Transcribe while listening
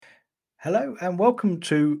Hello and welcome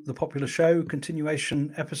to the Popular Show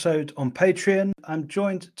continuation episode on Patreon. I'm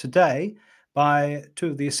joined today by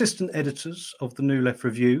two of the assistant editors of the New Left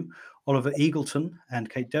Review, Oliver Eagleton and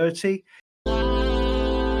Cait Doherty.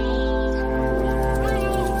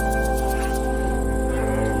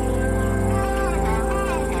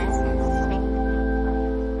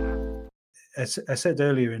 As I said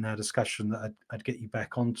earlier in our discussion that I'd get you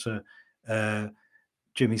back onto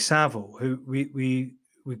Jimmy Savile, who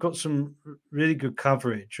we've got some really good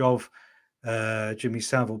coverage of Jimmy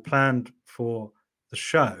Savile planned for the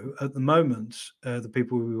show. At the moment, the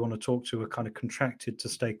people we want to talk to are kind of contracted to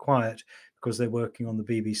stay quiet because they're working on the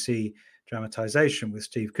BBC dramatisation with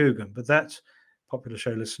Steve Coogan. But that, Popular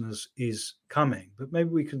Show listeners, is coming. But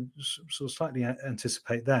maybe we can sort of slightly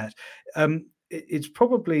anticipate that. It's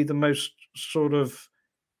probably the most sort of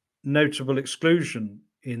notable exclusion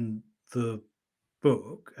in the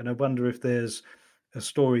book, and I wonder if there's a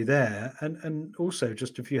story there, and also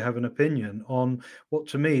just if you have an opinion on what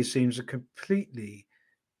to me seems a completely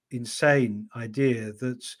insane idea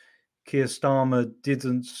that Keir Starmer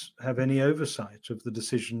didn't have any oversight of the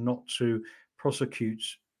decision not to prosecute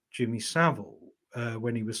Jimmy Savile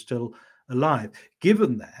when he was still alive,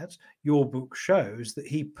 given that your book shows that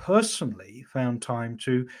he personally found time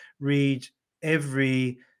to read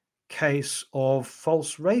every case of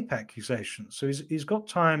false rape accusations. So he's got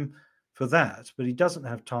time for that, but he doesn't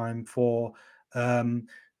have time for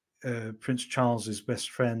Prince Charles's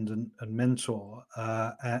best friend and mentor,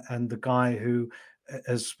 and the guy who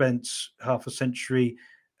has spent half a century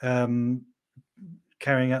carrying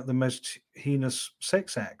out the most heinous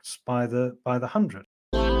sex acts by the hundred.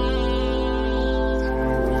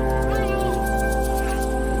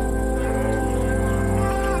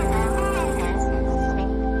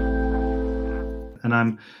 And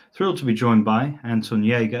I'm thrilled to be joined by Anton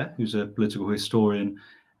Jäger, who's a political historian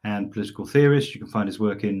and political theorist. You can find his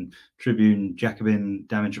work in Tribune, Jacobin,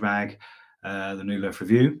 Damage Mag, the New Left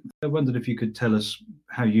Review. I wondered if you could tell us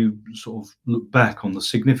how you sort of look back on the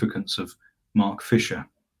significance of Mark Fisher.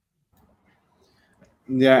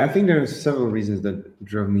 Yeah, I think there are several reasons that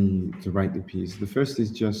drove me to write the piece. The first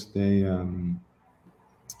is just a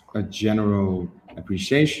general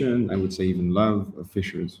appreciation, I would say even love, of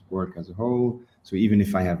Fisher's work as a whole. So even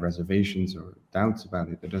if I have reservations or doubts about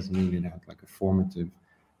it, that doesn't mean it had like a formative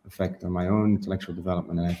effect on my own intellectual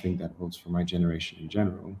development, and I think that holds for my generation in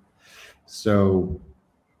general. So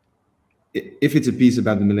if it's a piece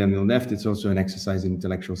about the millennial left, it's also an exercise in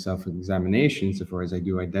intellectual self-examination, so far as I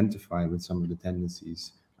do identify with some of the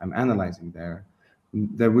tendencies I'm analyzing there.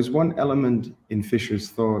 There was one element in Fisher's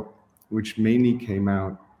thought which mainly came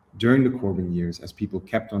out during the Corbyn years, as people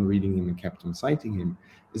kept on reading him and kept on citing him,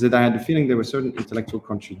 is that I had the feeling there were certain intellectual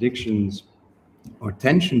contradictions or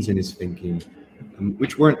tensions in his thinking,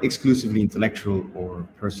 which weren't exclusively intellectual or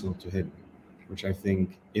personal to him, which I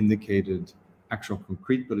think indicated actual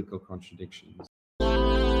concrete political contradictions